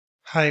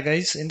Hi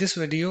guys, in this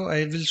video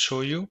I will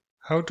show you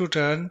how to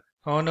turn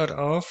on or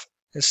off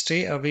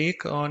stay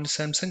awake on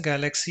Samsung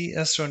Galaxy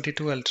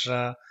S22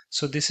 Ultra.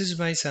 So this is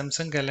my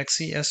Samsung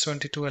Galaxy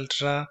S22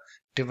 Ultra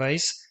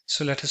device.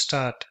 So let us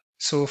start.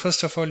 So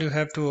first of all you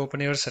have to open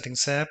your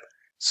settings app.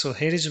 So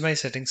here is my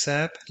settings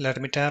app.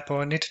 Let me tap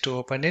on it to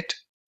open it.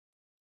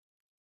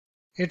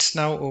 It's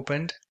now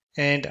opened,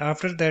 and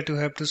after that you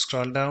have to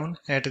scroll down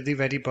at the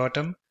very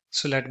bottom.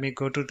 So let me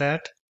go to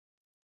that.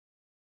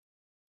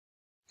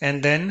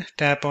 And then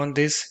tap on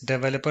this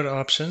developer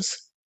options,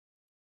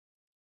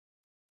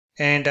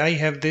 and I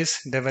have this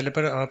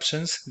developer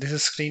options,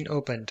 this screen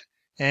opened,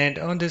 and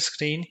on this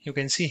screen you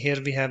can see here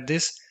we have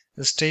this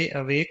stay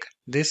awake,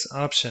 this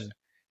option.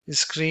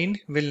 Screen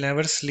will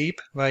never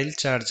sleep while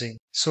charging.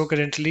 So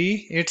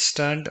currently it's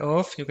turned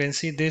off. You can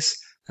see this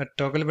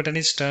toggle button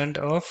is turned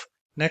off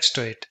next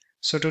to it.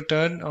 So to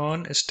turn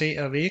on stay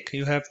awake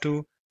you have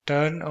to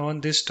turn on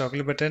this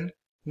toggle button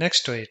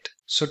next to it.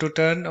 So to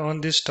turn on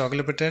this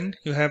toggle button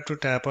you have to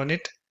tap on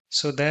it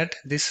so that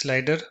this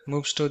slider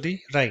moves to the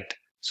right.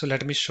 So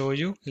let me show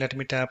you. Let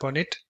me tap on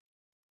it.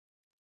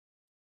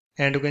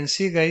 And you can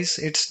see guys,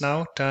 it's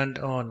now turned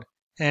on.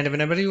 And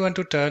whenever you want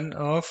to turn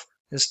off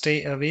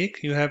stay awake,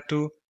 you have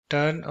to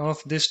turn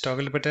off this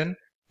toggle button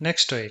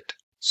next to it.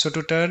 So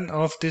to turn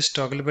off this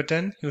toggle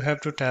button, you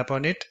have to tap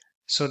on it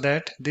so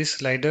that this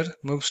slider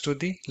moves to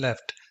the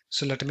left.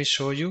 So let me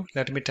show you.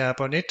 Let me tap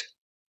on it.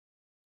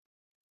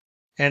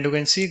 And you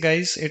can see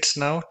guys, it's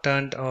now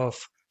turned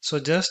off. So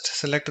just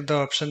select the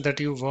option that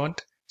you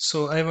want.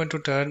 So I want to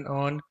turn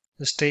on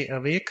stay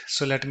awake.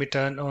 So let me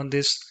turn on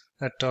this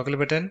toggle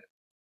button.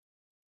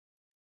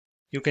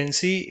 You can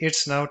see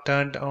it's now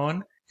turned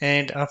on,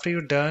 and after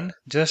you're done,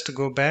 just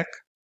go back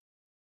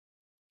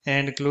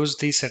and close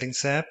the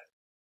settings app.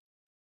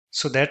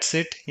 So that's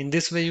it. In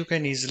this way you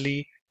can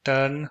easily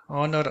turn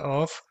on or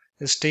off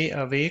stay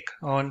awake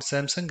on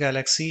Samsung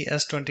Galaxy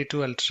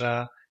S22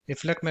 Ultra.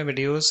 If you like my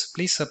videos,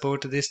 please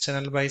support this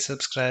channel by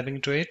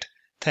subscribing to it.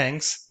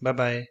 Thanks. Bye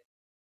bye.